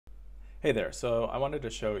Hey there, so I wanted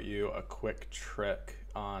to show you a quick trick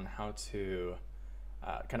on how to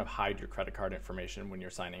kind of hide your credit card information when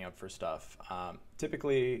you're signing up for stuff.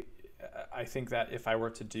 Typically, I think that if I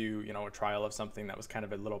were to do, a trial of something that was kind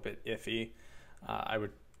of a little bit iffy, I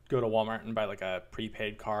would go to Walmart and buy like a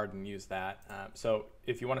prepaid card and use that. So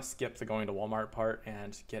if you want to skip the going to Walmart part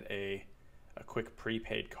and get a quick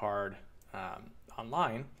prepaid card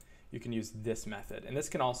online, you can use this method. And this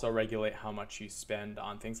can also regulate how much you spend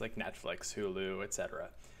on things like Netflix, Hulu,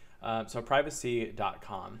 etc. So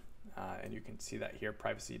privacy.com, and you can see that here,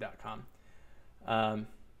 privacy.com.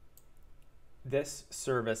 This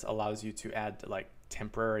service allows you to add like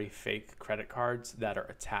temporary fake credit cards that are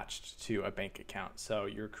attached to a bank account. So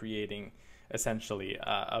you're creating essentially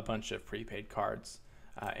a bunch of prepaid cards.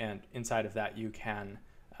 And inside of that, you can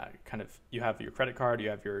you have your credit card, you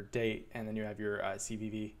have your date, and then you have your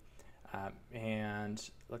CVV.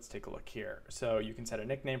 And let's take a look here. So you can set a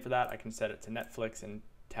nickname for that. I can set it to Netflix and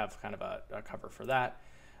have kind of a cover for that.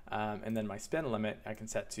 And then my spend limit, I can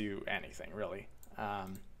set to anything really. I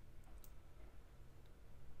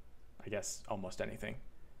guess almost anything.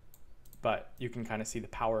 But you can kind of see the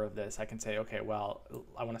power of this. I can say, okay, well,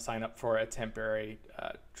 I want to sign up for a temporary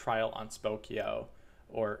trial on Spokio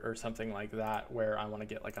or something like that, where I want to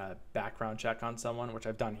get like a background check on someone, which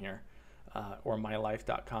I've done here. Or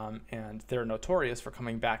mylife.com, and they're notorious for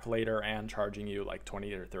coming back later and charging you like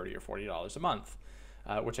 $20 or $30 or $40 a month,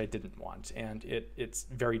 which I didn't want. And it's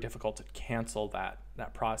very difficult to cancel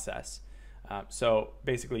that process. So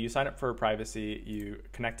basically, you sign up for privacy, you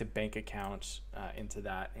connect a bank account into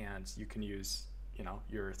that, and you can use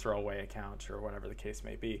your throwaway account or whatever the case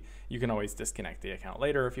may be. You can always disconnect the account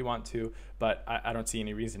later if you want to, but I don't see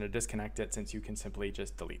any reason to disconnect it, since you can simply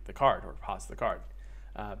just delete the card or pause the card.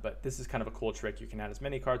 But this is kind of a cool trick. You can add as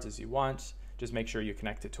many cards as you want. Just make sure you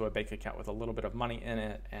connect it to a bank account with a little bit of money in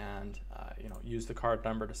it, and use the card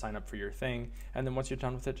number to sign up for your thing. And then once you're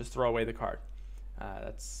done with it, just throw away the card.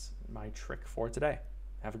 That's my trick for today.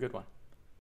 Have a good one.